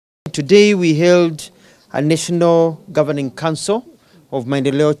Today we held a National Governing Council of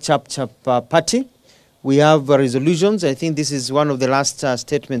Maendeleo Chap Party. We have resolutions. I think this is one of the last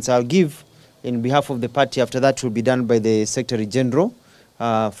statements I'll give in behalf of the party. After that will be done by the Secretary General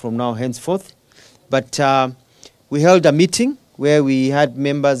from now henceforth. But we held a meeting where we had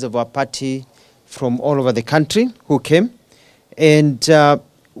members of our party from all over the country who came. And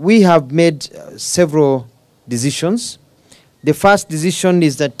we have made several decisions. The first decision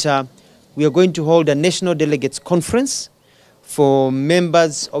is that we are going to hold a National Delegates Conference for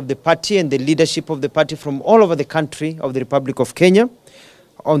members of the party and the leadership of the party from all over the country of the Republic of Kenya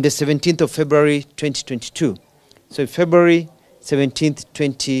on the 17th of February 2022. So February 17th,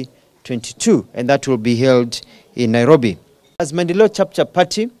 2022, and that will be held in Nairobi. As Maendeleo Chap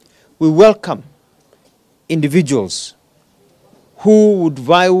Party, we welcome individuals who would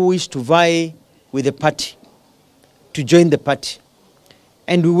wish to vie with the party, to join the party.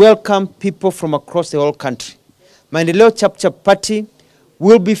 And we welcome people from across the whole country. Maendeleo Chap Party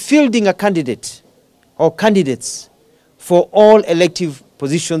will be fielding a candidate or candidates for all elective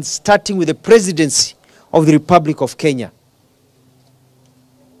positions, starting with the presidency of the Republic of Kenya.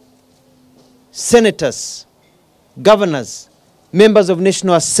 Senators, governors, members of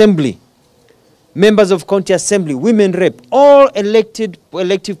National Assembly, members of County Assembly, women rep, all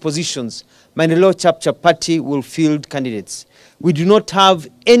elective positions, Maendeleo Chap Party will field candidates. We do not have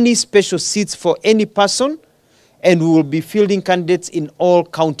any special seats for any person, and we will be fielding candidates in all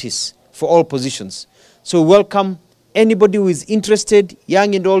counties for all positions. So welcome anybody who is interested,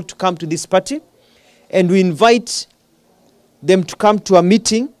 young and old, to come to this party. And we invite them to come to a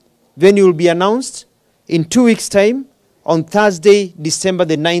meeting. Venue will be announced in 2 weeks' time on Thursday, December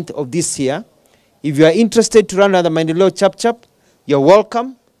the 9th of this year. If you are interested to run under Maendeleo Chap, you're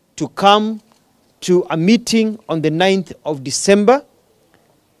welcome to come to a meeting on the 9th of December,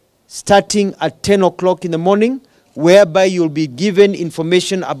 starting at 10 o'clock in the morning, whereby you'll be given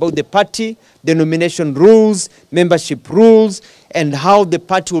information about the party, the nomination rules, membership rules, and how the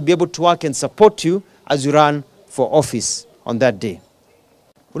party will be able to work and support you as you run for office on that day.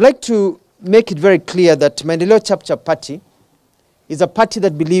 We'd like to make it very clear that Maendeleo Chap Party is a party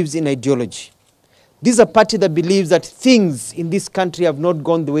that believes in ideology. This is a party that believes that things in this country have not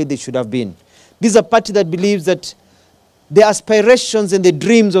gone the way they should have been. This is a party that believes that the aspirations and the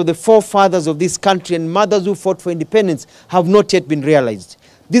dreams of the forefathers of this country and mothers who fought for independence have not yet been realized.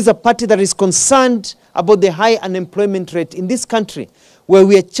 This is a party that is concerned about the high unemployment rate in this country, where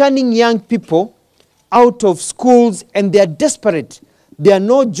we are churning young people out of schools and they are desperate. There are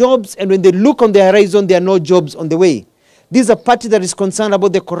no jobs, and when they look on the horizon, there are no jobs on the way. This is a party that is concerned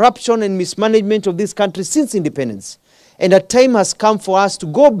about the corruption and mismanagement of this country since independence. And a time has come for us to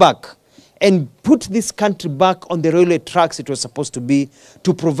go back and put this country back on the railway tracks it was supposed to be,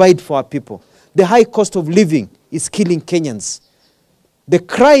 to provide for our people. The high cost of living is killing Kenyans. The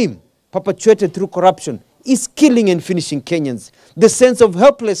crime perpetuated through corruption is killing and finishing Kenyans. The sense of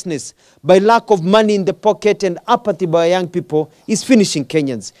helplessness by lack of money in the pocket and apathy by young people is finishing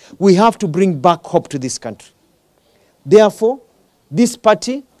Kenyans. We have to bring back hope to this country. Therefore, this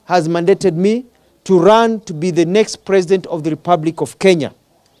party has mandated me to run to be the next president of the Republic of Kenya.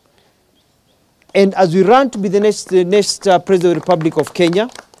 And as we run to be the next president of the Republic of Kenya,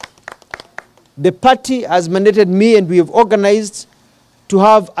 the party has mandated me, and we have organized to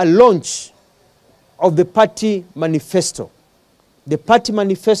have a launch of the party manifesto. The party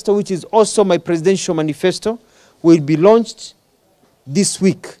manifesto, which is also my presidential manifesto, will be launched this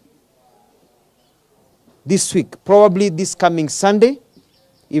week. This week, probably this coming Sunday,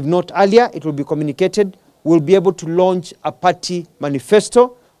 if not earlier, it will be communicated. We'll be able to launch a party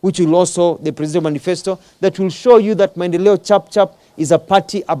manifesto, which will also, the presidential manifesto, that will show you that Maendeleo Chap is a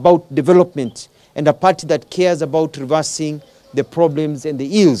party about development and a party that cares about reversing the problems and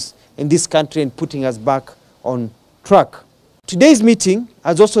the ills in this country and putting us back on track. Today's meeting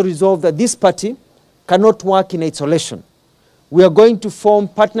has also resolved that this party cannot work in isolation. We are going to form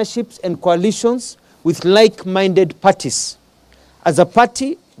partnerships and coalitions with like-minded parties. As a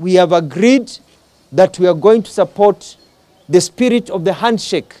party, we have agreed that we are going to support the spirit of the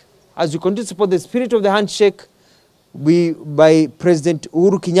handshake. As we continue to support the spirit of the handshake by President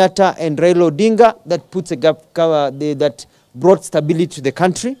Uhuru Kenyatta and Raila Odinga, that brought stability to the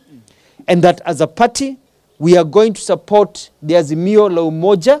country, and that as a party, we are going to support the Azimio la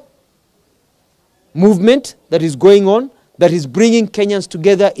Umoja movement that is going on, that is bringing Kenyans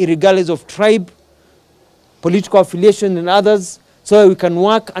together regardless of tribe, political affiliation and others, so that we can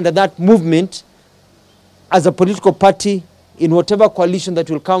work under that movement as a political party in whatever coalition that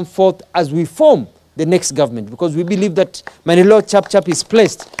will come forth as we form the next government, because we believe that Maendeleo Chap is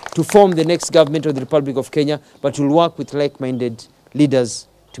placed to form the next government of the Republic of Kenya, but we'll work with like-minded leaders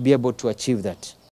to be able to achieve that.